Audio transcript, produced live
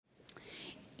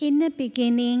In the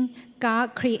beginning,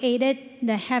 God created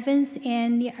the heavens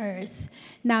and the earth.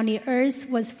 Now the earth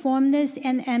was formless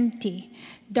and empty.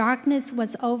 Darkness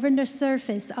was over the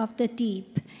surface of the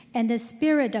deep, and the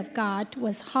Spirit of God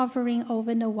was hovering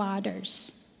over the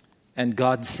waters. And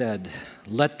God said,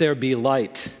 "Let there be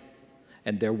light,"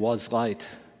 and there was light.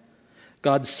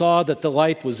 God saw that the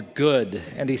light was good,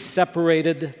 and he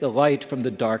separated the light from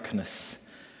the darkness.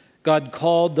 God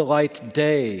called the light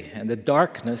day, and the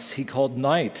darkness he called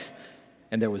night.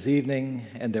 And there was evening,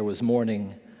 and there was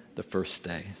morning, the first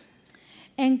day.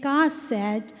 And God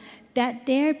said that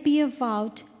there be a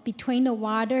vault between the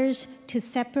waters to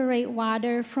separate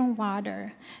water from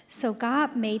water. So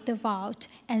God made the vault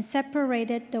and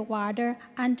separated the water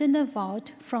under the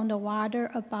vault from the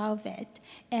water above it.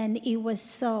 And it was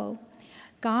so.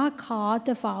 God called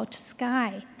the vault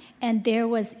sky. And there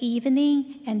was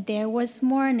evening, and there was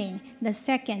morning, the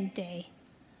second day.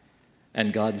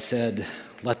 And God said,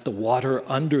 "Let the water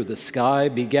under the sky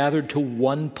be gathered to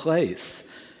one place,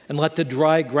 and let the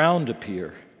dry ground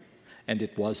appear." And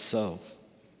it was so.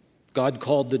 God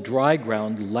called the dry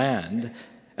ground land,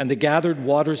 and the gathered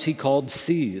waters he called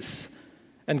seas.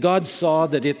 And God saw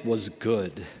that it was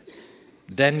good.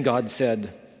 Then God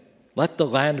said, "Let the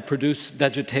land produce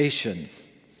vegetation."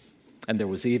 And there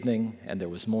was evening, and there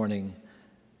was morning,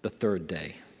 the third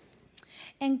day.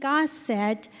 And God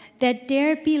said that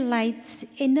there be lights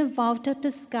in the vault of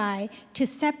the sky to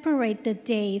separate the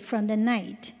day from the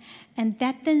night, and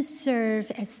that then serve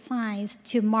as signs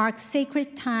to mark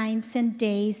sacred times and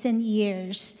days and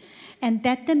years. And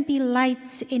that then be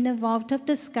lights in the vault of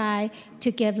the sky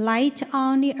to give light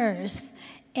on the earth.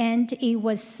 And it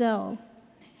was so.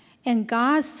 And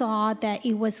God saw that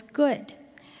it was good.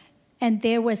 And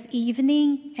there was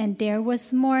evening, and there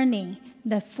was morning,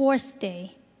 the fourth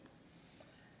day.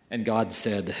 And God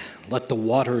said, "Let the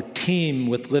water teem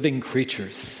with living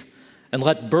creatures, and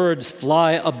let birds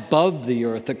fly above the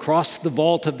earth across the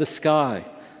vault of the sky."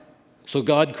 So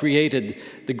God created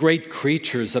the great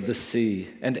creatures of the sea,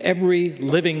 and every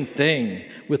living thing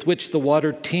with which the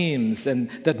water teems and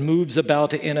that moves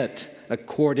about in it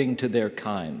according to their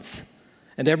kinds,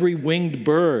 and every winged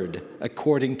bird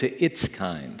according to its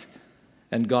kind.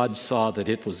 And God saw that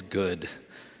it was good.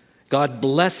 God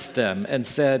blessed them and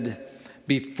said,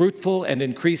 "Be fruitful and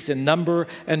increase in number,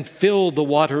 and fill the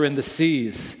water in the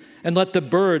seas, and let the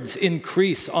birds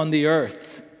increase on the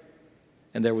earth."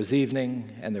 And there was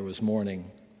evening, and there was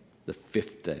morning, the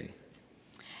fifth day.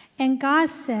 And God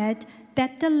said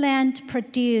that the land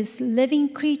produced living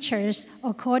creatures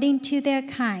according to their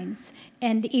kinds,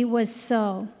 and it was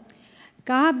so.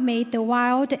 God made the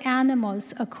wild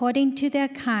animals according to their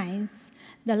kinds,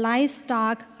 the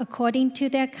livestock according to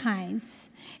their kinds,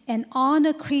 and all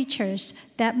the creatures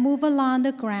that move along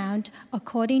the ground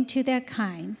according to their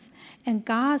kinds. And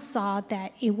God saw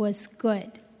that it was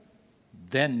good.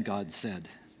 Then God said,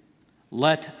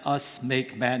 "Let us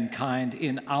make mankind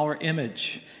in our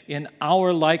image, in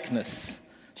our likeness,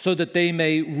 so that they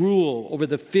may rule over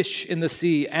the fish in the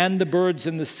sea and the birds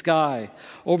in the sky,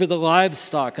 over the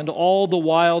livestock and all the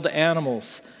wild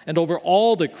animals, and over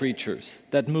all the creatures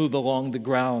that move along the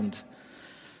ground."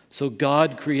 So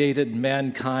God created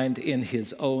mankind in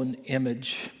his own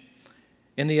image.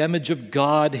 In the image of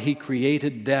God, he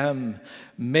created them,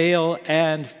 male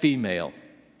and female,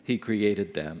 he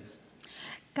created them.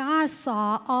 God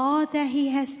saw all that he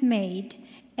has made,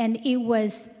 and it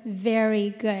was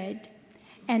very good.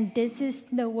 And this is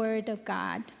the word of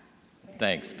God.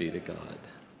 Thanks be to God.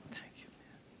 Thank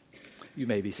you. You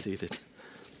may be seated.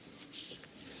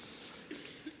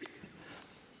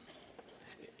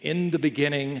 In the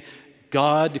beginning,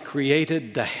 God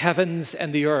created the heavens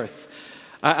and the earth.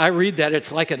 I read that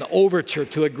it's like an overture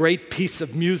to a great piece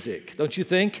of music, don't you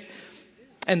think?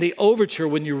 And the overture,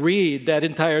 when you read that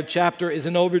entire chapter, is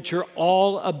an overture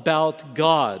all about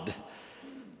God.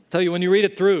 I'll tell you, when you read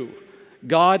it through,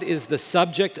 God is the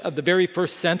subject of the very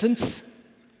first sentence.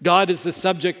 God is the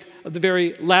subject of the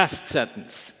very last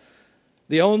sentence.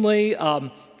 The only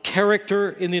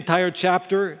character in the entire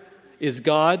chapter is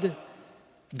God.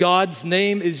 God's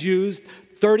name is used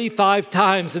 35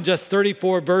 times in just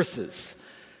 34 verses.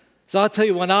 So I'll tell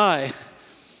you, when I,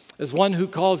 as one who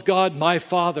calls God my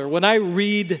Father, when I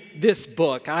read this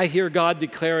book, I hear God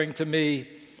declaring to me,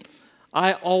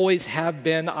 "I always have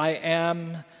been, I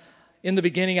am. In the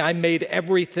beginning, I made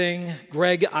everything.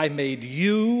 Greg, I made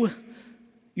you.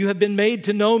 You have been made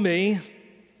to know me.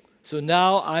 So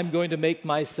now I'm going to make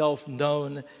myself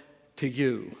known to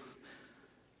you."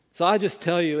 So I just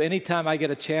tell you, anytime I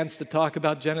get a chance to talk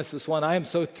about Genesis 1, I am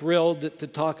so thrilled to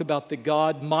talk about the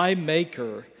God, my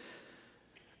maker,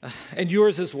 and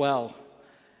yours as well.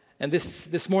 And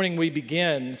this morning we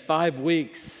begin 5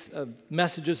 weeks of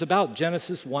messages about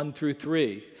Genesis 1 through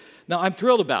 3. Now, I'm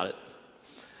thrilled about it.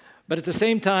 But at the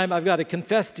same time, I've got to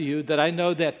confess to you that I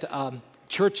know that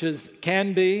churches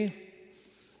can be,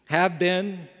 have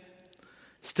been,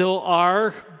 still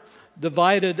are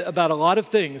divided about a lot of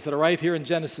things that are right here in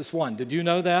Genesis 1. Did you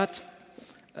know that?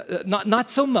 Not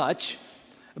so much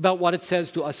about what it says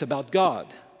to us about God,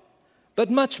 but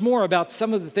much more about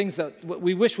some of the things that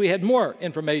we wish we had more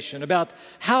information about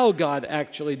how God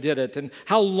actually did it and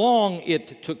how long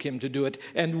it took him to do it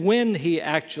and when he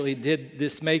actually did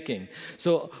this making.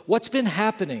 So what's been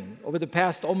happening over the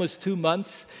past almost 2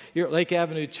 months here at Lake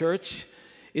Avenue Church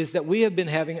is that we have been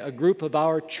having a group of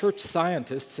our church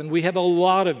scientists, and we have a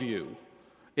lot of you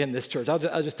in this church. I'll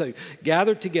just tell you,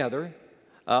 gathered together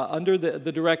under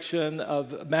the direction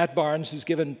of Matt Barnes, who's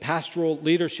given pastoral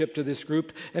leadership to this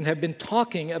group, and have been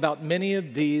talking about many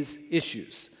of these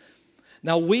issues.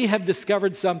 Now, we have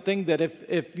discovered something that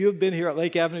if you've been here at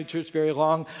Lake Avenue Church very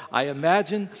long, I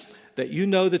imagine that you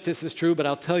know that this is true, but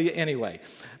I'll tell you anyway,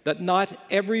 that not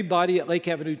everybody at Lake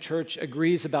Avenue Church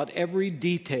agrees about every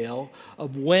detail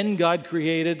of when God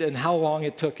created and how long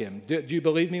it took him. Do you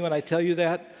believe me when I tell you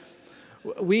that?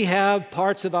 We have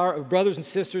parts of our brothers and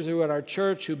sisters who are in our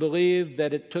church who believe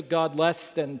that it took God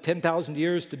less than 10,000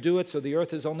 years to do it, so the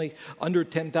earth is only under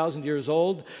 10,000 years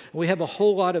old. We have a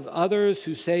whole lot of others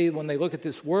who say when they look at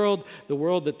this world, the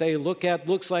world that they look at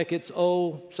looks like it's,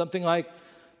 something like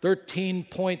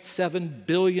 13.7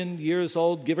 billion years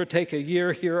old, give or take a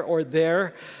year here or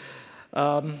there,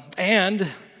 and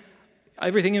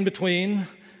everything in between.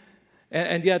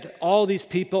 And yet all these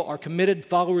people are committed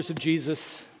followers of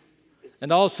Jesus.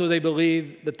 And also they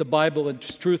believe that the Bible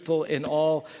is truthful in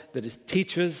all that it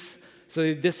teaches. So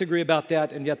they disagree about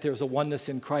that, and yet there's a oneness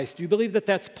in Christ. Do you believe that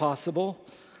that's possible?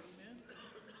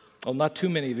 Oh, not too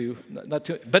many of you,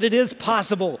 but it is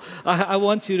possible. I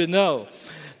want you to know.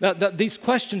 Now, these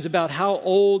questions about how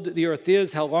old the earth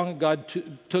is, how long God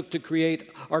took to create,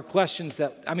 are questions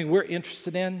that, we're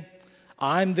interested in.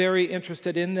 I'm very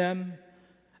interested in them.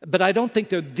 But I don't think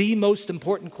they're the most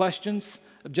important questions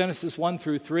of Genesis 1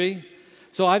 through 3.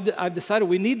 So I've decided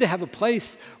we need to have a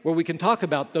place where we can talk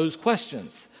about those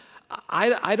questions.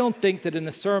 I don't think that in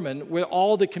a sermon where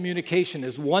all the communication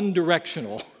is one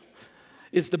directional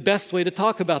is the best way to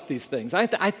talk about these things. I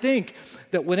think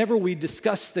that whenever we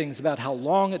discuss things about how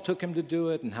long it took him to do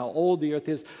it and how old the earth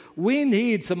is, we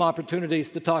need some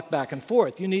opportunities to talk back and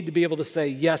forth. You need to be able to say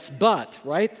yes, but,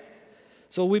 right?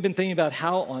 So we've been thinking about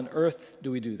how on earth do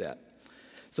we do that?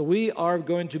 So we are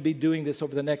going to be doing this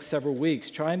over the next several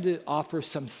weeks, trying to offer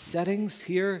some settings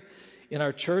here in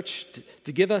our church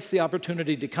to give us the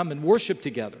opportunity to come and worship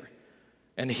together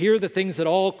and hear the things that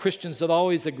all Christians have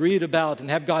always agreed about and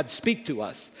have God speak to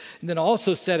us. And then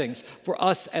also settings for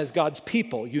us as God's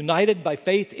people, united by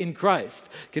faith in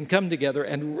Christ, can come together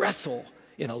and wrestle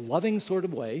in a loving sort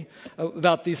of way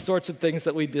about these sorts of things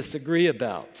that we disagree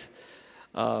about.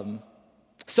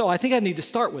 So I think I need to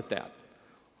start with that.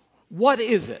 What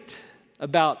is it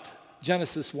about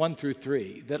Genesis 1 through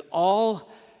 3 that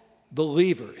all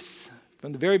believers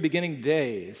from the very beginning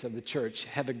days of the church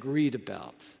have agreed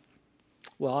about?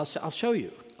 Well, I'll show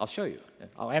you.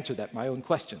 I'll answer that, my own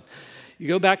question. You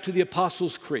go back to the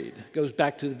Apostles' Creed. It goes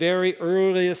back to the very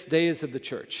earliest days of the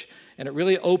church. And it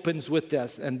really opens with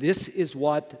this. And this is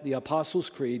what the Apostles'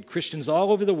 Creed, Christians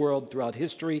all over the world throughout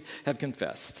history, have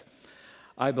confessed.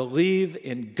 I believe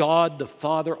in God the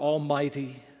Father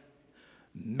Almighty,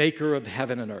 maker of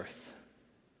heaven and earth.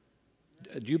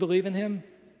 Do you believe in him?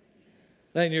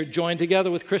 Then you're joined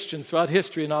together with Christians throughout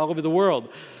history and all over the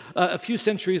world. A few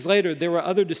centuries later, there were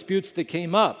other disputes that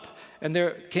came up, and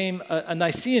there came a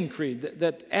Nicene Creed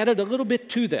that added a little bit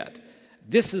to that.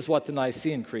 This is what the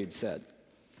Nicene Creed said.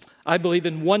 I believe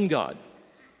in one God,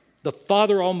 the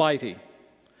Father Almighty,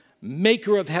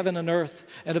 maker of heaven and earth,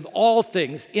 and of all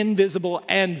things, invisible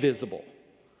and visible.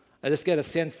 I just get a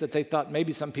sense that they thought,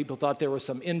 maybe some people thought there were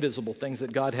some invisible things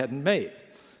that God hadn't made.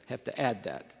 Have to add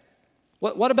that.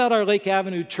 What about our Lake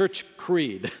Avenue Church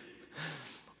Creed?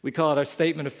 We call it our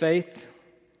statement of faith.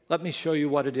 Let me show you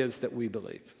what it is that we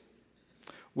believe.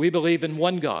 We believe in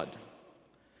one God,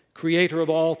 creator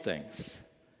of all things,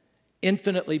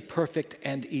 infinitely perfect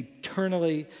and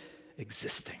eternally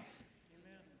existing.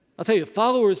 I'll tell you,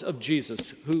 followers of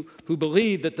Jesus who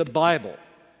believe that the Bible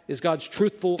is God's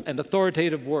truthful and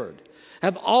authoritative word,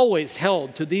 have always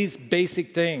held to these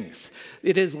basic things.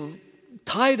 It has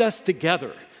tied us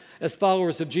together as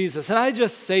followers of Jesus. And I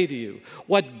just say to you,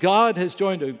 what God has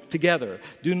joined together,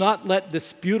 do not let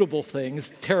disputable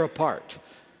things tear apart.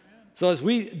 So as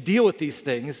we deal with these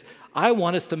things, I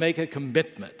want us to make a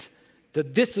commitment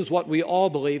that this is what we all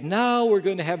believe. Now we're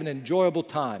going to have an enjoyable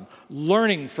time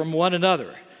learning from one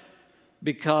another,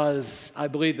 because I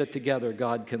believe that together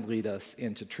God can lead us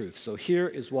into truth. So here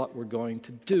is what we're going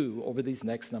to do over these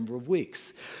next number of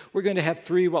weeks. We're going to have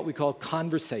 3 what we call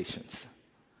conversations.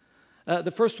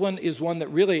 The first one is one that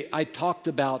really I talked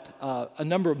about a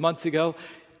number of months ago.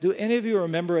 Do any of you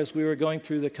remember, as we were going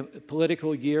through the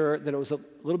political year, that it was a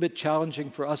little bit challenging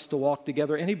for us to walk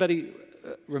together? Anybody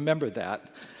remember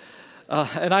that?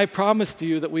 And I promised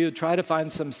you that we would try to find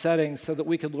some settings so that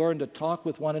we could learn to talk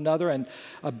with one another and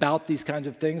about these kinds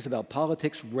of things, about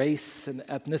politics, race, and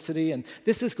ethnicity. And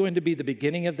this is going to be the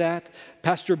beginning of that.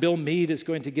 Pastor Bill Meade is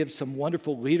going to give some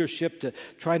wonderful leadership to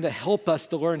trying to help us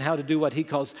to learn how to do what he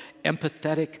calls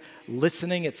empathetic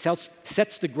listening. It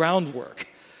sets the groundwork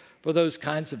for those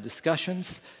kinds of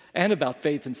discussions and about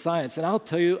faith and science. And I'll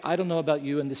tell you, I don't know about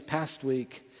you, in this past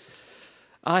week,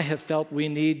 I have felt we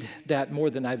need that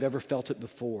more than I've ever felt it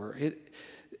before.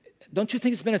 Don't you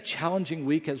think it's been a challenging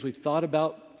week as we've thought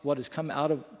about what has come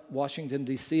out of Washington,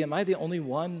 D.C.? Am I the only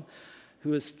one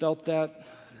who has felt that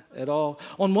at all?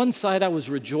 On one side, I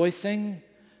was rejoicing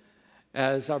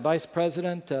as our Vice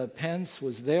President Pence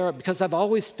was there, because I've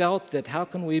always felt that how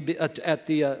can we be at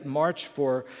the March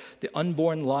for the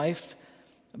Unborn Life,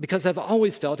 because I've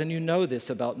always felt, and you know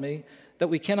this about me, that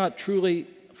we cannot truly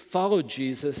follow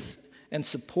Jesus and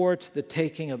support the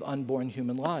taking of unborn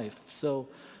human life. So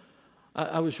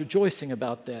I was rejoicing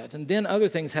about that. And then other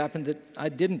things happened that I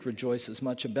didn't rejoice as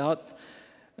much about.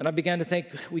 And I began to think,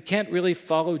 we can't really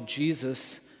follow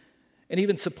Jesus and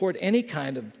even support any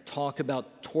kind of talk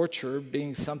about torture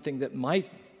being something that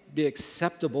might be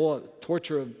acceptable,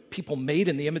 torture of people made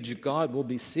in the image of God. We'll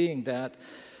be seeing that.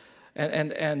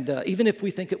 And even if we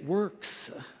think it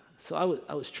works. So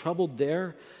I was troubled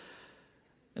there.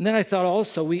 And then I thought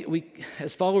also, we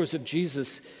as followers of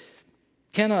Jesus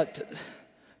cannot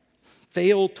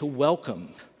fail to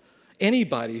welcome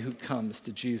anybody who comes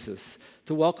to Jesus,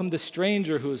 to welcome the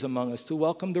stranger who is among us, to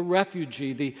welcome the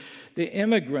refugee, the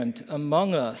immigrant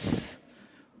among us.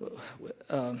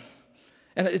 And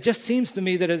it just seems to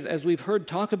me that as we've heard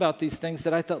talk about these things,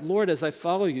 that I thought, Lord, as I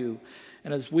follow you,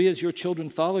 and as we as your children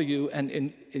follow you and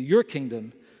in your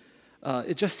kingdom,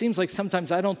 it just seems like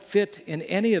sometimes I don't fit in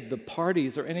any of the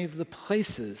parties or any of the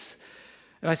places.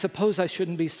 And I suppose I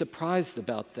shouldn't be surprised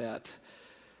about that.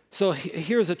 So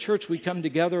here as a church, we come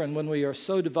together, and when we are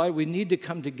so divided, we need to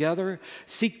come together,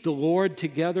 seek the Lord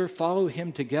together, follow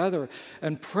him together,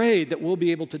 and pray that we'll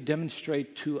be able to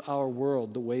demonstrate to our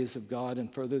world the ways of God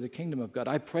and further the kingdom of God.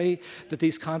 I pray that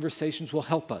these conversations will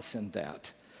help us in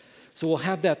that. So we'll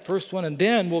have that first one, and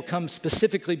then we'll come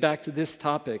specifically back to this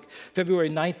topic. February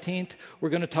 19th, we're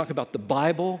going to talk about the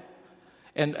Bible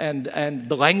and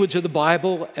the language of the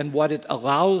Bible and what it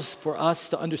allows for us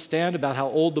to understand about how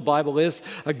old the Bible is.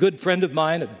 A good friend of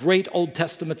mine, a great Old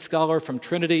Testament scholar from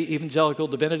Trinity Evangelical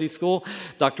Divinity School,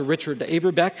 Dr. Richard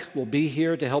Averbeck, will be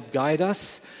here to help guide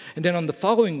us. And then on the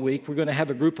following week, we're going to have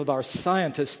a group of our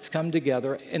scientists come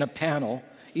together in a panel,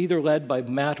 either led by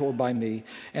Matt or by me,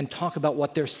 and talk about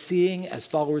what they're seeing as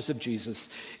followers of Jesus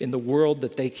in the world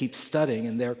that they keep studying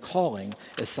and they're calling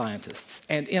as scientists.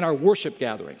 And in our worship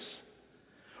gatherings,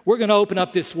 we're going to open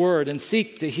up this word and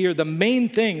seek to hear the main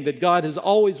thing that God has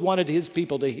always wanted his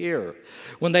people to hear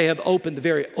when they have opened the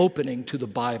very opening to the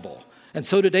Bible. And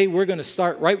so today we're going to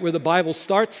start right where the Bible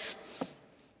starts,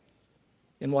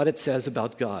 in what it says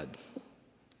about God.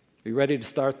 Are you ready to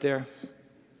start there?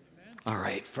 All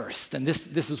right, first, and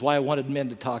this is why I wanted men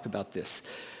to talk about this.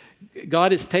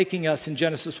 God is taking us in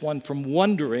Genesis 1 from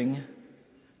wondering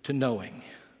to knowing.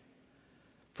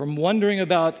 From wondering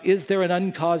about, is there an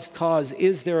uncaused cause?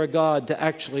 Is there a God? To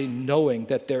actually knowing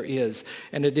that there is.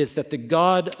 And it is that the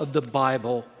God of the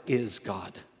Bible is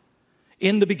God.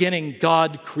 In the beginning,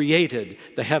 God created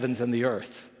the heavens and the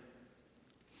earth.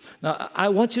 Now, I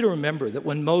want you to remember that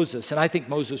when Moses, and I think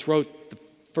Moses wrote the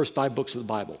first 5 books of the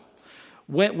Bible,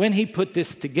 when he put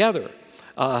this together,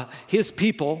 his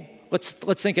people,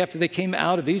 let's think after they came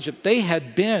out of Egypt, they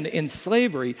had been in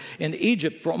slavery in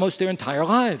Egypt for almost their entire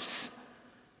lives.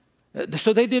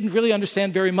 So they didn't really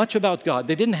understand very much about God.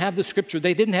 They didn't have the scripture.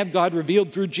 They didn't have God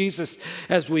revealed through Jesus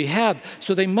as we have.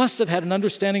 So they must have had an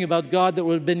understanding about God that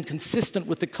would have been consistent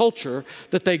with the culture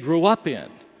that they grew up in,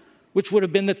 which would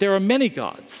have been that there are many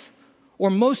gods, or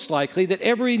most likely that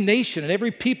every nation and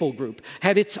every people group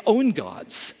had its own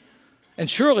gods. And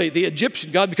surely the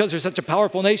Egyptian God, because they're such a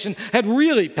powerful nation, had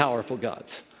really powerful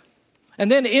gods.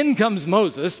 And then in comes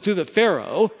Moses to the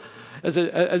Pharaoh as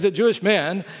a Jewish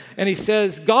man, and he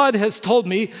says, God has told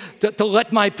me to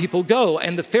let my people go.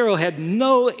 And the Pharaoh had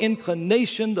no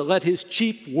inclination to let his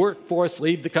cheap workforce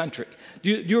leave the country.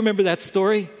 Do you remember that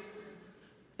story?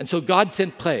 And so God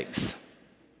sent plagues.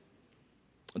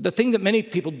 The thing that many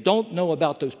people don't know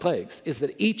about those plagues is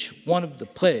that each one of the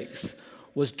plagues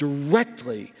was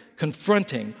directly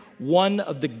confronting one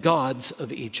of the gods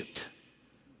of Egypt.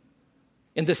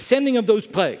 In the sending of those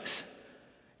plagues,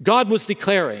 God was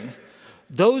declaring,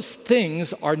 those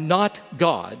things are not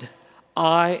God.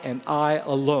 I and I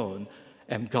alone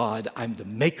am God. I'm the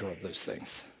maker of those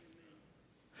things.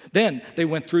 Then they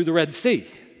went through the Red Sea.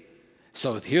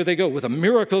 So here they go. With a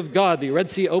miracle of God, the Red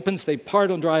Sea opens, they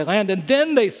part on dry land, and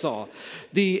then they saw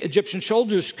the Egyptian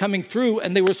soldiers coming through,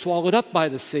 and they were swallowed up by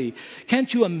the sea.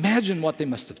 Can't you imagine what they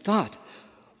must have thought?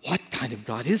 What kind of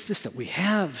God is this that we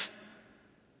have?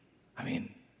 I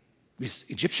mean, these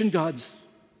Egyptian gods,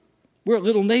 we're a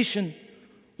little nation.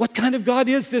 What kind of God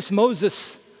is this,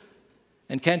 Moses?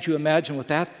 And can't you imagine with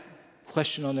that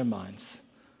question on their minds,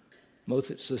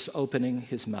 Moses opening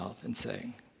his mouth and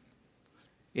saying,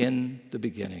 in the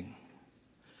beginning,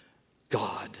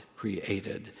 God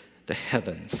created the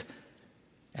heavens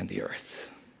and the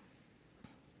earth.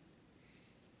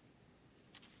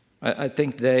 I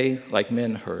think they, like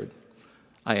men, heard,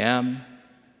 I am,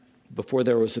 before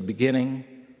there was a beginning,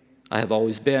 I have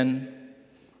always been.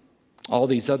 All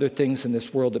these other things in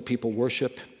this world that people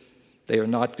worship, they are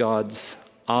not gods.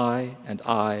 I and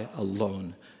I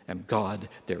alone am God.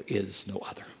 There is no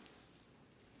other.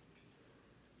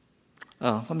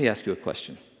 Let me ask you a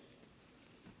question.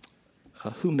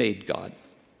 Who made God?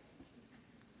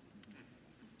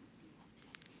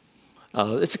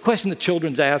 It's a question that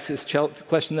children ask. It's a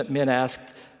question that men ask.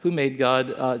 Who made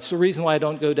God? It's the reason why I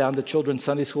don't go down to children's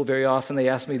Sunday school very often. They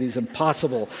ask me these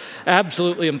impossible,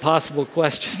 absolutely impossible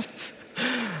questions.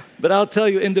 But I'll tell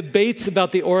you, in debates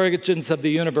about the origins of the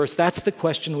universe, that's the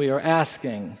question we are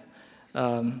asking.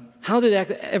 How did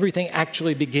everything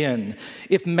actually begin?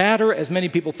 If matter, as many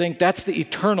people think, that's the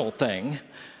eternal thing,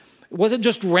 was it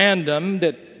just random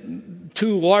that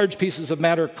two large pieces of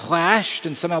matter clashed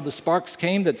and somehow the sparks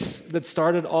came that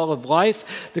started all of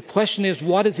life? The question is,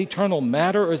 what is eternal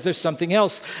matter, or is there something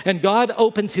else? And God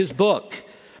opens his book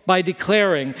by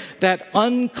declaring that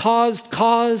uncaused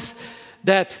cause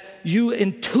that you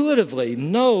intuitively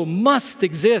know must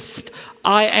exist,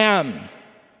 I am.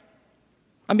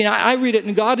 I mean, I read it,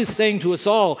 and God is saying to us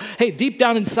all, hey, deep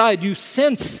down inside, you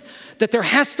sense that there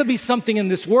has to be something in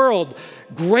this world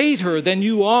greater than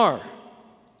you are.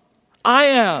 I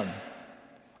am.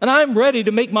 And I'm ready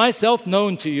to make myself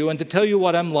known to you and to tell you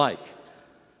what I'm like.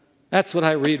 That's what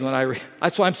I read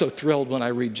that's why I'm so thrilled when I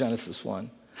read Genesis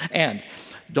 1. And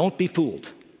don't be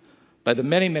fooled by the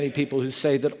many, many people who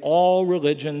say that all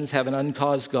religions have an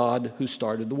uncaused God who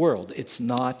started the world. It's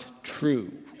not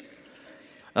true.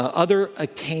 Other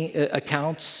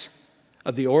accounts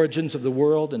of the origins of the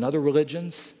world and other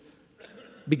religions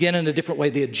begin in a different way.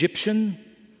 The Egyptian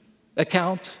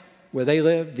account, where they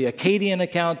lived, the Akkadian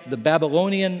account, the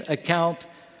Babylonian account,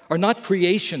 are not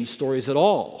creation stories at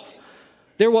all.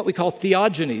 They're what we call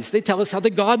theogonies. They tell us how the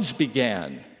gods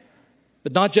began,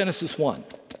 but not Genesis 1.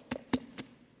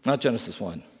 Not Genesis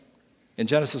 1. In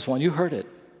Genesis 1, you heard it.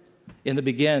 In the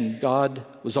beginning, God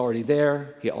was already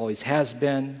there. He always has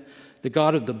been. The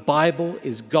God of the Bible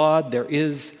is God. There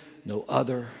is no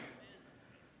other.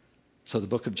 So the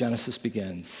book of Genesis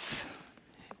begins.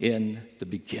 In the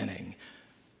beginning,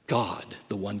 God,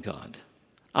 the one God,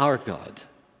 our God,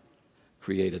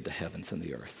 created the heavens and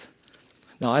the earth.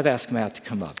 Now, I've asked Matt to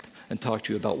come up and talk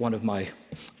to you about one of my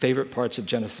favorite parts of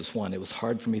Genesis 1. It was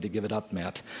hard for me to give it up,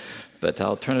 Matt, but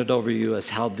I'll turn it over to you as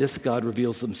how this God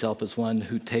reveals himself as one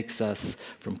who takes us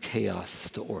from chaos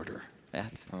to order.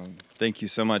 Matt? Thank you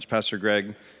so much, Pastor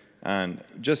Greg. And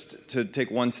just to take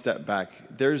one step back,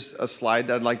 there's a slide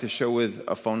that I'd like to show with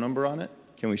a phone number on it.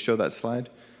 Can we show that slide?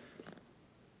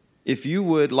 If you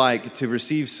would like to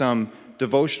receive some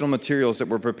devotional materials that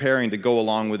we're preparing to go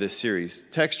along with this series,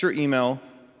 text your email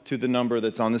to the number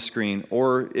that's on the screen,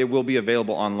 or it will be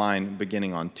available online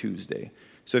beginning on Tuesday.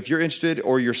 So if you're interested,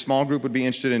 or your small group would be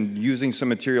interested in using some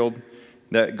material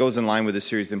that goes in line with this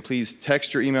series, then please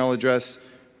text your email address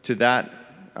to that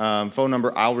phone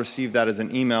number. I'll receive that as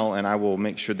an email, and I will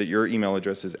make sure that your email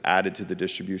address is added to the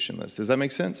distribution list. Does that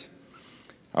make sense?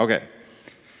 Okay.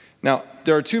 Now,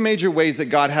 there are two major ways that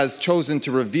God has chosen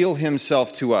to reveal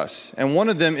himself to us, and one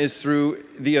of them is through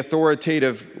the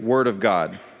authoritative Word of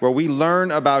God, where we learn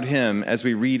about him as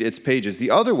we read its pages.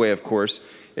 The other way, of course,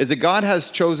 is that God has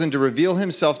chosen to reveal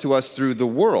himself to us through the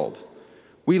world,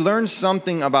 We learn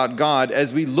something about God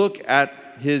as we look at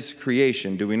his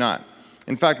creation, do we not?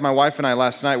 In fact, my wife and I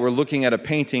last night were looking at a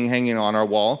painting hanging on our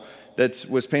wall that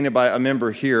was painted by a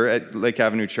member here at Lake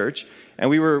Avenue Church. And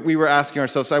we were asking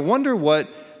ourselves, I wonder what,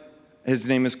 his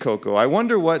name is Coco, I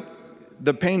wonder what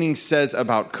the painting says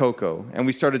about Coco. And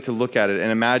we started to look at it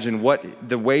and imagine what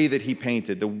the way that he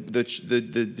painted,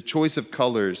 the choice of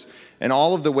colors, and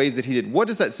all of the ways that he did. What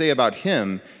does that say about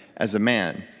him as a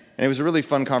man? And it was a really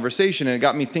fun conversation, and it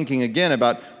got me thinking again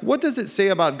about what does it say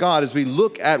about God as we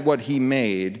look at what he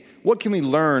made? What can we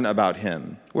learn about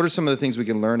him? What are some of the things we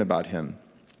can learn about him?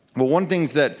 Well, one of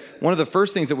the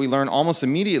first things that we learn almost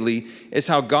immediately is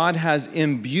how God has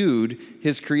imbued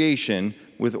his creation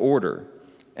with order.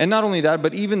 And not only that,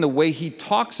 but even the way he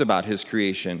talks about his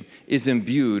creation is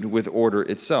imbued with order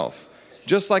itself.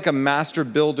 Just like a master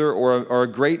builder or a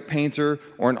great painter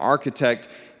or an architect,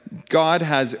 God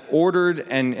has ordered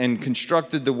and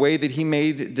constructed the way that he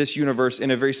made this universe in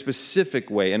a very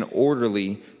specific way, an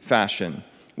orderly fashion.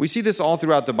 We see this all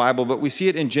throughout the Bible, but we see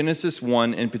it in Genesis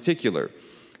 1 in particular.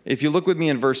 If you look with me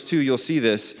in verse 2, you'll see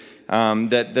this,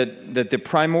 that the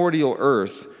primordial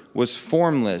earth was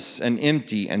formless and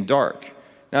empty and dark.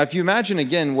 Now, if you imagine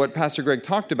again what Pastor Greg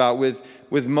talked about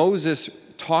with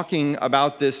Moses talking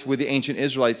about this with the ancient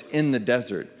Israelites in the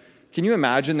desert, can you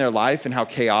imagine their life and how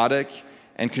chaotic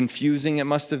and confusing it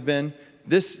must have been?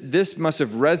 This must have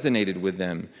resonated with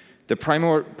them. The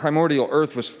primordial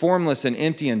earth was formless and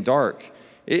empty and dark.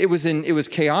 It was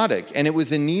chaotic, and it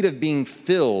was in need of being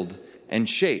filled and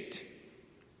shaped.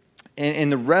 And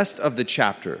in the rest of the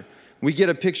chapter, we get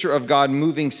a picture of God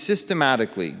moving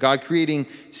systematically, God creating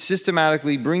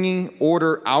systematically, bringing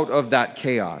order out of that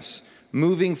chaos,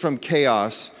 moving from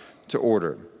chaos to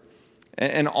order.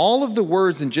 And all of the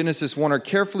words in Genesis 1 are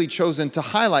carefully chosen to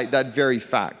highlight that very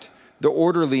fact, the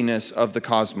orderliness of the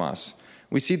cosmos.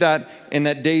 We see that in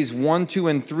that days 1, 2,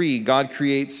 and 3, God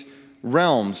creates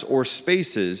realms or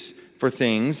spaces for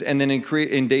things. And then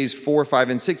in days 4, 5,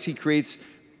 and 6, he creates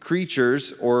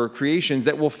creatures or creations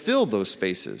that will fill those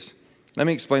spaces. Let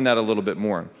me explain that a little bit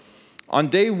more. On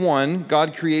day 1,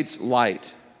 God creates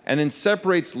light and then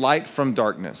separates light from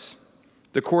darkness.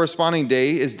 The corresponding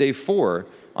day is day 4.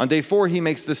 On day 4, he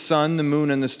makes the sun, the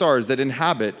moon, and the stars that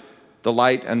inhabit the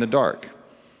light and the dark.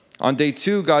 On day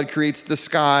 2, God creates the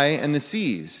sky and the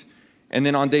seas. And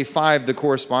then on day 5, the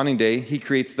corresponding day, he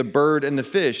creates the bird and the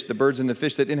fish, the birds and the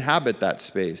fish that inhabit that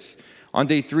space. On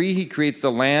day 3, he creates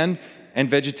the land and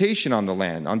vegetation on the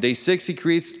land. On day 6, he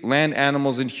creates land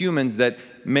animals and humans that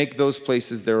make those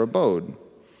places their abode.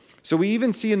 So we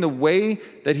even see in the way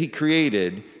that he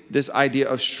created this idea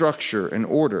of structure and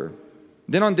order.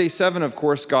 Then on day 7, of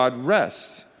course, God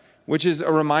rests, which is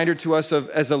a reminder to us of,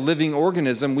 as a living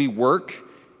organism, we work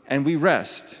and we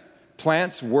rest.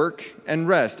 Plants work and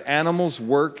rest. Animals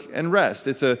work and rest.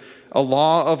 It's a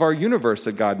law of our universe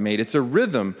that God made. It's a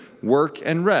rhythm, work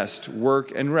and rest,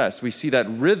 work and rest. We see that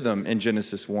rhythm in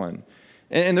Genesis 1.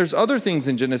 And there's other things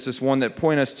in Genesis 1 that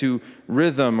point us to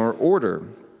rhythm or order.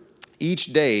 Each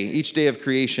day of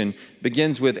creation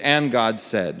begins with, and God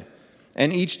said.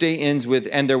 And each day ends with,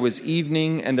 and there was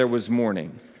evening and there was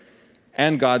morning.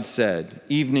 And God said,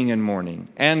 evening and morning.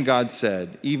 And God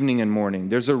said, evening and morning.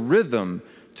 There's a rhythm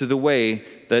to the way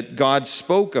that God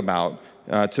spoke about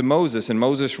to Moses, and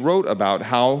Moses wrote about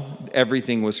how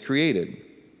everything was created.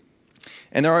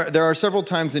 And there are several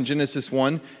times in Genesis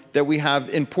 1 that we have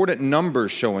important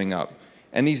numbers showing up.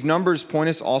 And these numbers point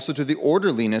us also to the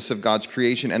orderliness of God's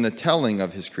creation and the telling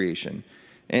of his creation.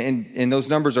 And those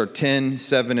numbers are 10,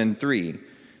 7, and 3.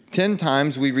 10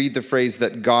 times we read the phrase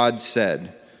that God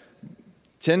said.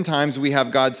 10 times we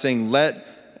have God saying, let,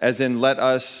 as in let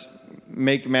us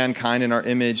make mankind in our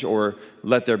image, or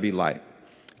let there be light.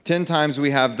 10 times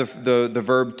we have the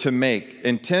verb to make.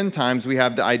 And 10 times we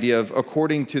have the idea of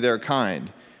according to their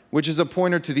kind, which is a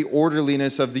pointer to the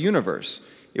orderliness of the universe.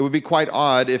 It would be quite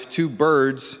odd if 2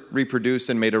 birds reproduced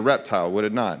and made a reptile, would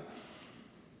it not?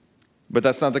 But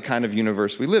that's not the kind of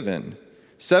universe we live in.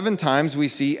 7 times we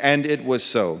see, and it was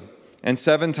so. And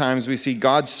 7 times we see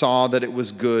God saw that it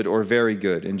was good or very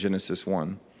good in Genesis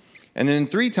 1. And then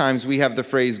 3 times we have the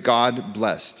phrase God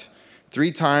blessed.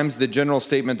 3 times the general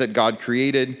statement that God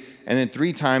created, and then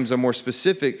 3 times a more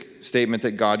specific statement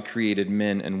that God created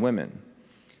men and women.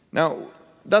 Now,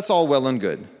 that's all well and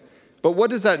good. But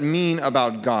what does that mean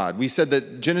about God? We said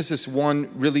that Genesis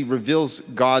 1 really reveals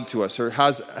God to us, or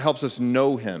helps us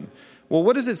know him. Well,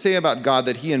 what does it say about God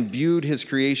that he imbued his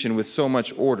creation with so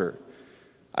much order?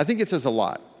 I think it says a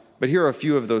lot, but here are a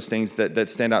few of those things that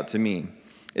stand out to me.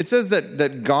 It says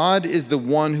that God is the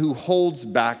one who holds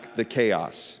back the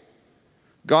chaos.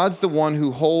 God's the one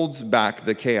who holds back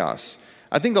the chaos.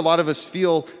 I think a lot of us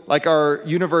feel like our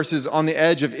universe is on the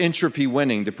edge of entropy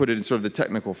winning, to put it in sort of the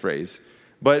technical phrase.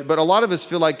 But a lot of us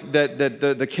feel like that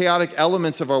the chaotic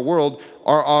elements of our world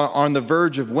are on the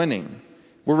verge of winning.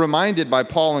 We're reminded by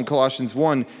Paul in Colossians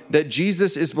 1 that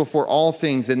Jesus is before all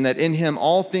things and that in him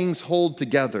all things hold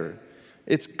together.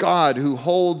 It's God who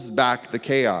holds back the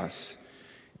chaos.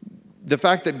 The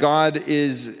fact that God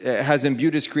has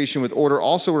imbued his creation with order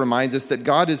also reminds us that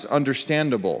God is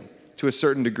understandable to a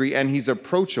certain degree, and he's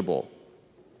approachable.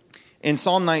 In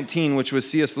Psalm 19, which was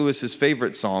C.S. Lewis's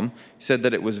favorite psalm, he said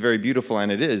that it was very beautiful,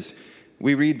 and it is.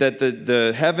 We read that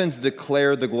the heavens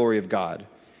declare the glory of God,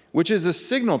 which is a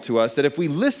signal to us that if we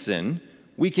listen,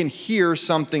 we can hear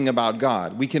something about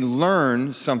God. We can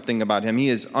learn something about him. He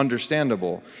is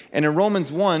understandable. And in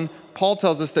Romans 1, Paul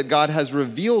tells us that God has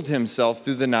revealed himself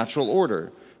through the natural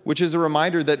order, which is a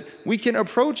reminder that we can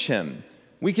approach him.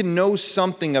 We can know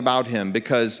something about him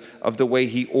because of the way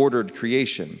he ordered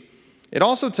creation. It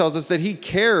also tells us that he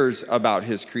cares about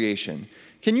his creation.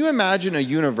 Can you imagine a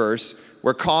universe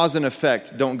where cause and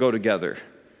effect don't go together?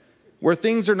 Where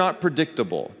things are not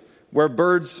predictable? Where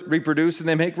birds reproduce and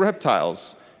they make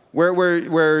reptiles?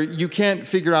 Where you can't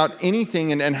figure out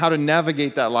anything and how to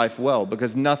navigate that life well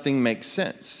because nothing makes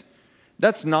sense?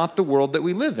 That's not the world that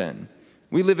we live in.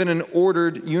 We live in an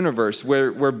ordered universe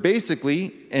where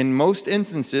basically, in most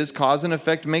instances, cause and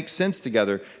effect make sense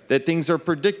together, that things are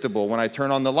predictable. When I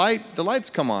turn on the lights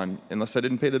come on, unless I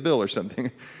didn't pay the bill or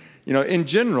something. In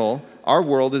general, our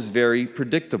world is very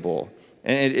predictable,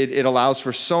 and it allows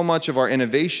for so much of our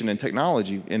innovation and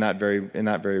technology in that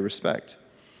very respect.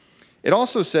 It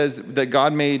also says that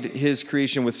God made his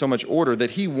creation with so much order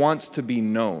that he wants to be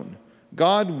known.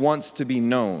 God wants to be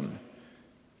known.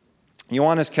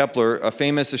 Johannes Kepler, a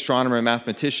famous astronomer and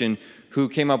mathematician who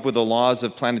came up with the laws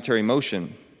of planetary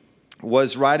motion,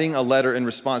 was writing a letter in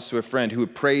response to a friend who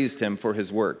had praised him for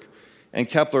his work. And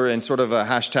Kepler, in sort of a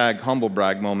hashtag humble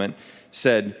brag moment,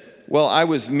 said, "Well, I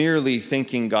was merely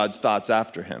thinking God's thoughts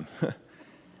after him."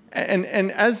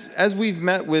 And as we've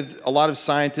met with a lot of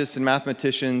scientists and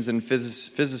mathematicians and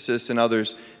physicists and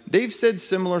others, they've said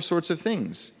similar sorts of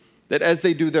things. That as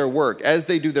they do their work, as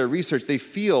they do their research, they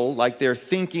feel like they're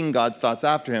thinking God's thoughts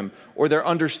after him, or they're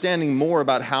understanding more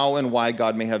about how and why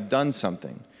God may have done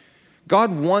something.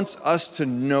 God wants us to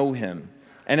know him.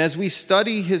 And as we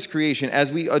study his creation,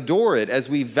 as we adore it, as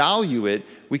we value it,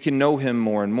 we can know him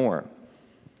more and more.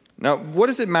 Now, what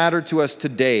does it matter to us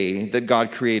today that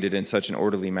God created in such an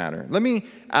orderly manner? Let me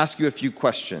ask you a few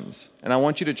questions, and I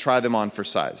want you to try them on for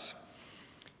size.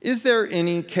 Is there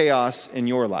any chaos in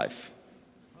your life?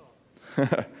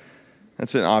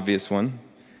 That's an obvious one.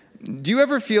 Do you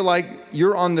ever feel like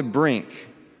you're on the brink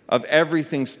of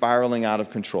everything spiraling out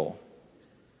of control?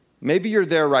 Maybe you're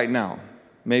there right now.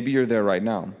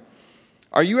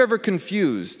 Are you ever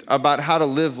confused about how to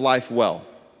live life well?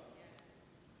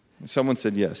 Someone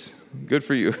said yes. Good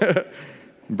for you.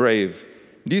 Brave.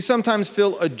 Do you sometimes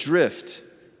feel adrift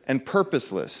and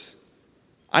purposeless?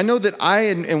 I know that I,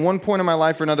 in one point in my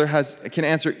life or another, can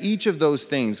answer each of those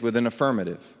things with an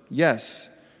affirmative. Yes.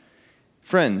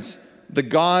 Friends, the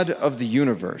God of the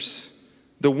universe,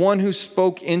 the one who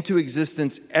spoke into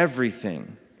existence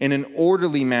everything in an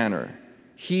orderly manner,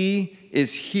 he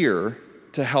is here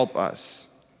to help us.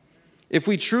 If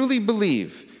we truly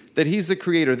believe that he's the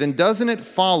creator, then doesn't it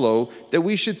follow that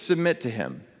we should submit to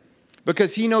him?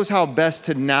 Because he knows how best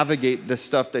to navigate the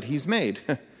stuff that he's made.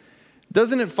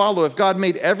 Doesn't it follow, if God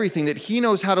made everything, that he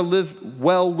knows how to live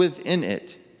well within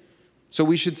it? So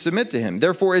we should submit to him.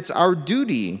 Therefore, it's our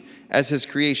duty as his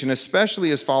creation,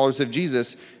 especially as followers of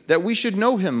Jesus, that we should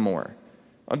know him more.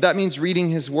 That means reading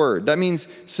his word. That means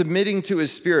submitting to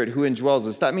his spirit who indwells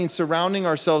us. That means surrounding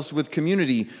ourselves with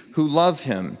community who love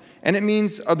him. And it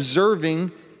means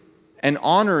observing and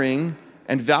honoring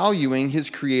and valuing his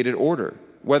created order,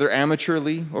 whether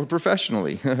amateurly or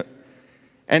professionally.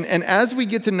 And as we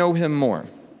get to know him more,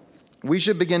 we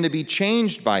should begin to be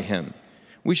changed by him.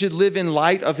 We should live in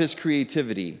light of his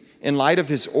creativity, in light of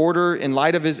his order, in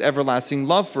light of his everlasting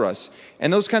love for us.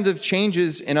 And those kinds of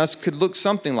changes in us could look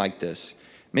something like this.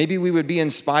 Maybe we would be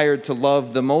inspired to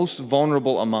love the most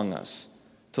vulnerable among us,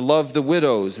 to love the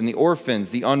widows and the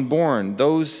orphans, the unborn,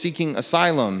 those seeking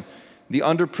asylum, the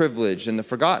underprivileged and the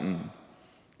forgotten.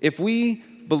 If we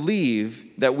believe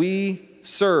that we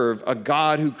serve a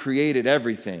God who created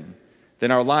everything,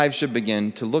 then our lives should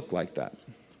begin to look like that.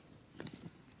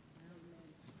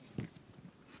 Thank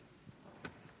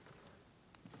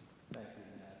you,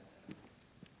 Matt.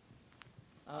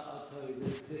 I'll tell you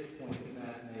this point that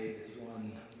Matt made is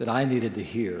one that I needed to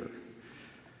hear.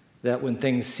 That when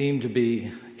things seem to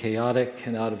be chaotic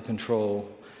and out of control,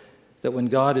 that when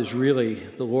God is really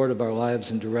the Lord of our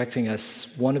lives and directing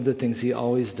us, one of the things he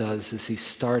always does is he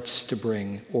starts to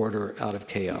bring order out of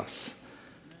chaos.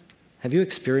 Have you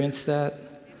experienced that?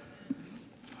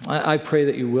 I pray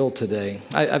that you will today.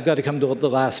 I've got to come to the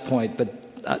last point,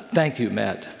 but thank you,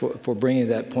 Matt, for bringing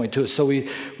that point to us. So we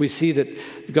see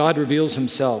that God reveals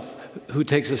himself, who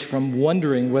takes us from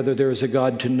wondering whether there is a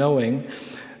God to knowing,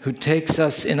 who takes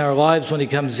us in our lives when he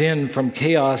comes in from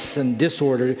chaos and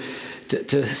disorder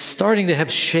to starting to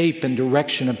have shape and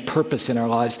direction and purpose in our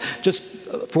lives. Just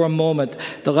for a moment,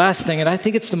 the last thing, and I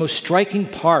think it's the most striking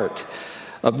part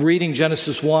of reading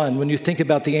Genesis 1 when you think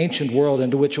about the ancient world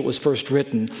into which it was first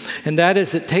written, and that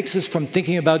is it takes us from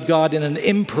thinking about God in an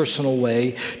impersonal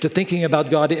way to thinking about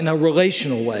God in a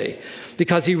relational way,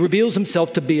 because he reveals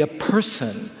himself to be a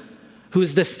person who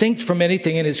is distinct from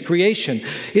anything in his creation.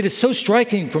 It is so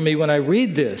striking for me when I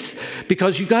read this,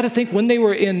 because you got to think when they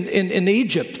were in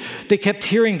Egypt, they kept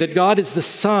hearing that God is the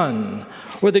sun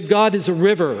or that God is a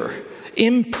river,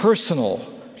 impersonal.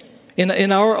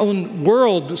 In our own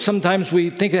world, sometimes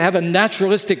we have a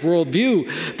naturalistic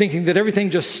worldview, thinking that everything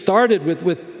just started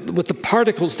with the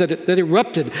particles that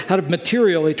erupted out of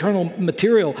material, eternal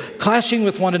material, clashing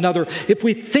with one another. If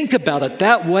we think about it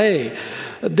that way,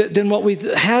 then what we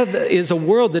have is a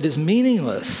world that is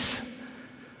meaningless.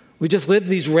 We just live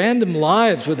these random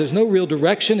lives where there's no real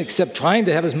direction except trying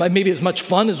to have maybe as much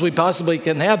fun as we possibly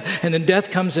can have, and then death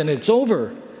comes and it's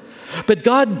over. But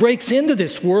God breaks into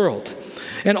this world.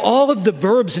 And all of the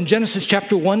verbs in Genesis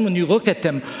chapter 1, when you look at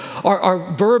them,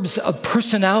 are verbs of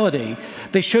personality.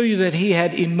 They show you that he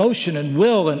had emotion and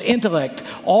will and intellect,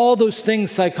 all those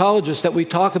things, psychologists, that we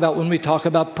talk about when we talk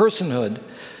about personhood.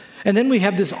 And then we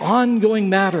have this ongoing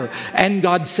matter, and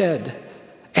God said,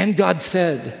 and God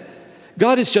said.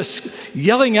 God is just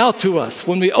yelling out to us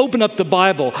when we open up the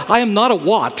Bible, I am not a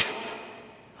what,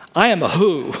 I am a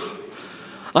who.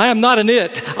 I am not an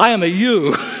it, I am a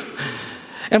you.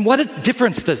 And what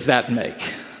difference does that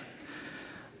make?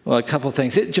 Well, a couple of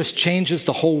things. It just changes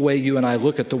the whole way you and I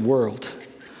look at the world.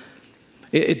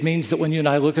 It means that when you and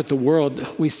I look at the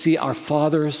world, we see our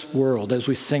Father's world, as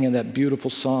we sing in that beautiful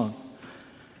song.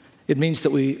 It means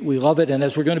that we love it, and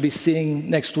as we're going to be seeing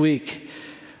next week,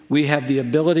 we have the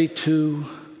ability to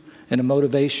and a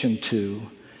motivation to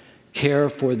care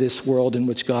for this world in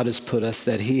which God has put us,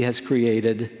 that he has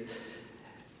created.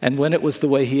 And when it was the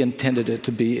way he intended it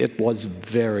to be, it was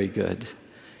very good.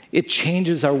 It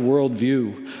changes our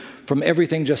worldview from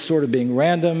everything just sort of being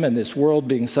random and this world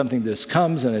being something that just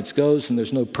comes and it goes and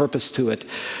there's no purpose to it,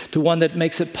 to one that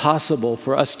makes it possible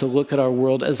for us to look at our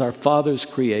world as our Father's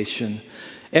creation,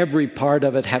 every part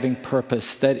of it having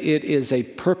purpose, that it is a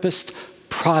purposed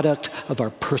product of our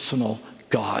personal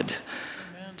God.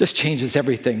 Amen. Just changes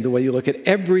everything, the way you look at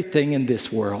everything in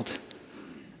this world.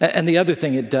 And the other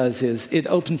thing it does is it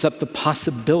opens up the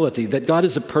possibility that God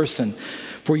is a person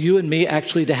for you and me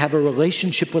actually to have a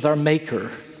relationship with our Maker.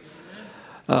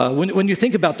 When you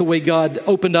think about the way God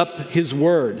opened up his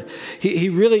word, he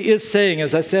really is saying,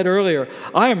 as I said earlier,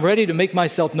 I am ready to make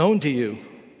myself known to you.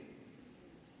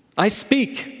 I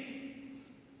speak.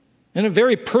 In a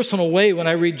very personal way, when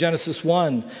I read Genesis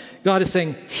 1, God is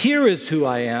saying, here is who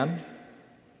I am.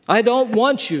 I don't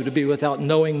want you to be without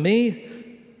knowing me.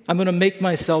 I'm going to make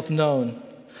myself known.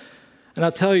 And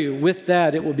I'll tell you, with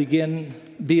that, it will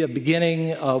be a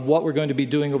beginning of what we're going to be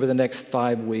doing over the next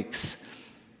 5 weeks.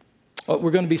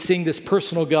 We're going to be seeing this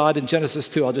personal God in Genesis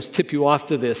 2. I'll just tip you off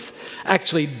to this.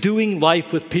 Actually doing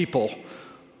life with people.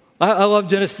 I love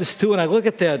Genesis 2, and I look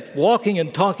at that, walking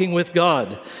and talking with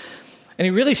God. And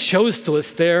he really shows to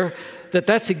us there that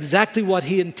that's exactly what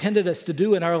he intended us to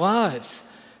do in our lives.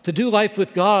 To do life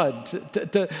with God,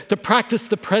 to practice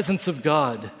the presence of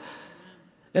God.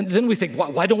 And then we think,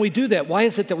 why don't we do that? Why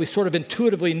is it that we sort of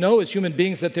intuitively know as human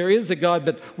beings that there is a God,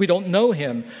 but we don't know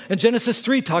him? And Genesis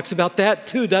 3 talks about that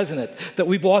too, doesn't it? That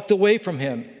we've walked away from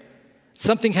him.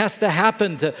 Something has to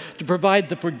happen to provide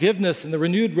the forgiveness and the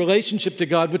renewed relationship to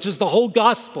God, which is the whole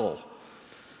gospel.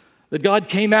 That God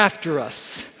came after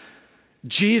us.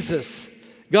 Jesus,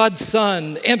 God's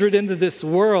Son, entered into this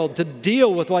world to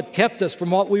deal with what kept us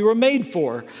from what we were made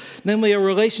for, namely a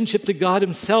relationship to God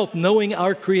himself, knowing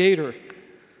our Creator.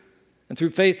 And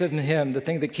through faith in him, the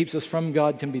thing that keeps us from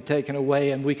God can be taken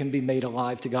away and we can be made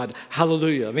alive to God.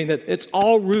 Hallelujah. I mean, it's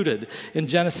all rooted in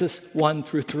Genesis 1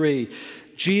 through 3.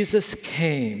 Jesus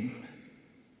came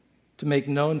to make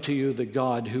known to you the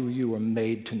God who you were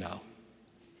made to know.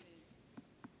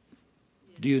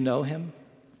 Do you know him?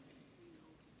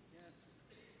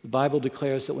 The Bible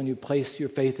declares that when you place your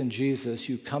faith in Jesus,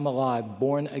 you come alive,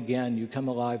 born again, you come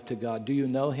alive to God. Do you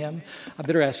know him? I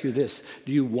better ask you this.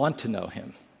 Do you want to know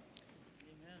him?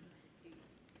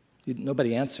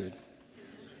 Nobody answered.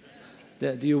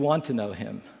 Do you want to know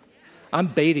him? I'm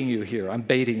baiting you here. I'm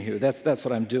baiting you. That's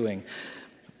what I'm doing.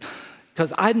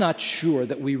 Because I'm not sure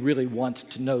that we really want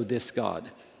to know this God.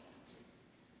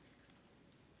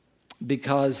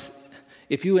 Because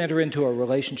if you enter into a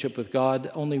relationship with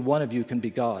God, only one of you can be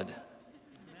God.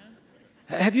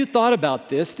 Have you thought about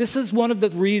this? This is one of the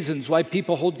reasons why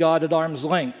people hold God at arm's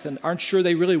length and aren't sure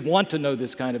they really want to know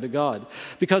this kind of a God.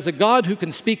 Because a God who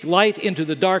can speak light into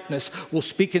the darkness will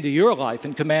speak into your life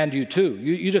and command you too.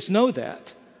 You just know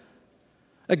that.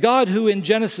 A God who in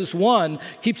Genesis 1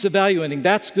 keeps evaluating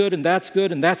that's good and that's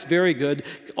good and that's very good,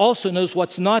 also knows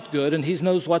what's not good, and he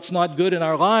knows what's not good in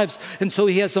our lives. And so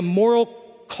he has a moral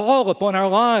call upon our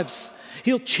lives.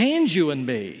 He'll change you and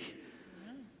me.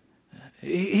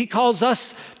 He calls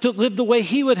us to live the way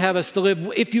he would have us to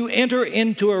live. If you enter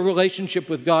into a relationship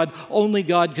with God, only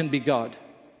God can be God.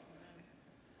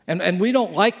 And we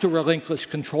don't like to relinquish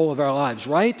control of our lives,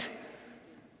 right?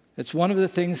 It's one of the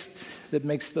things that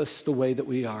makes us the way that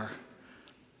we are.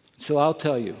 So I'll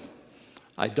tell you,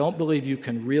 I don't believe you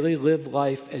can really live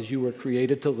life as you were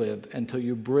created to live until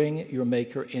you bring your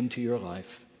Maker into your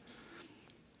life.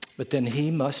 But then he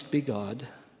must be God.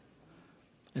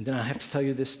 And then I have to tell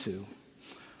you this too.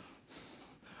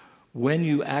 When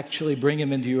you actually bring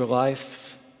him into your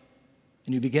life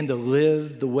and you begin to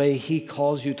live the way he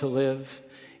calls you to live,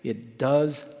 it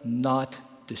does not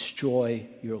destroy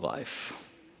your life.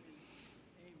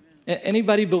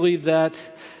 Anybody believe that?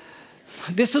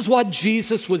 This is what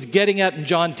Jesus was getting at in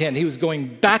John 10. He was going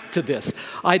back to this.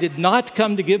 I did not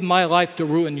come to give my life to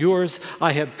ruin yours.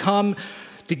 I have come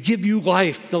to give you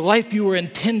life, the life you were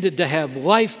intended to have,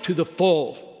 life to the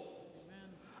full.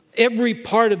 Every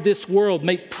part of this world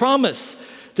may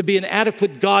promise to be an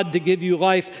adequate God to give you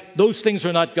life. Those things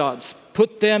are not God's.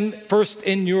 Put them first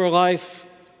in your life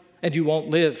and you won't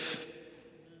live.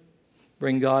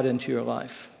 Bring God into your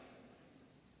life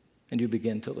and you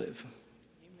begin to live.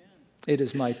 Amen. It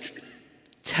is my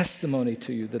testimony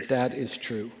to you that that is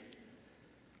true.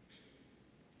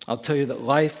 I'll tell you that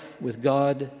life with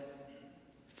God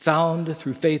found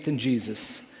through faith in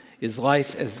Jesus is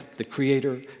life as the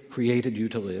Creator created you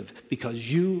to live,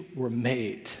 because you were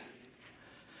made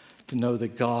to know the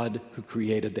God who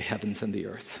created the heavens and the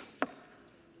earth.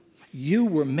 You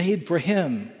were made for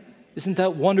him. Isn't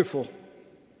that wonderful?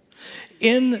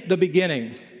 In the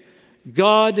beginning,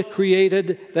 God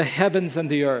created the heavens and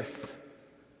the earth.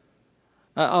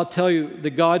 I'll tell you, the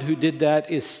God who did that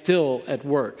is still at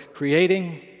work,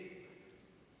 creating,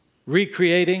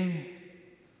 recreating,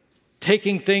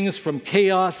 taking things from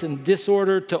chaos and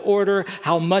disorder to order,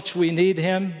 how much we need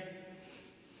him.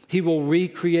 He will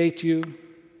recreate you.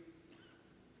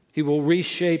 He will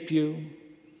reshape you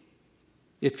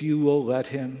if you will let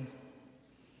him,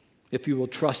 if you will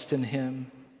trust in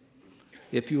him,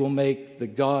 if you will make the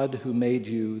God who made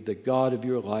you the God of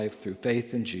your life through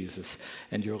faith in Jesus,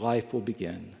 and your life will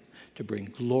begin to bring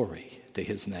glory to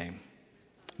his name.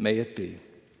 May it be.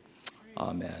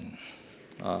 Amen.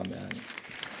 Amen.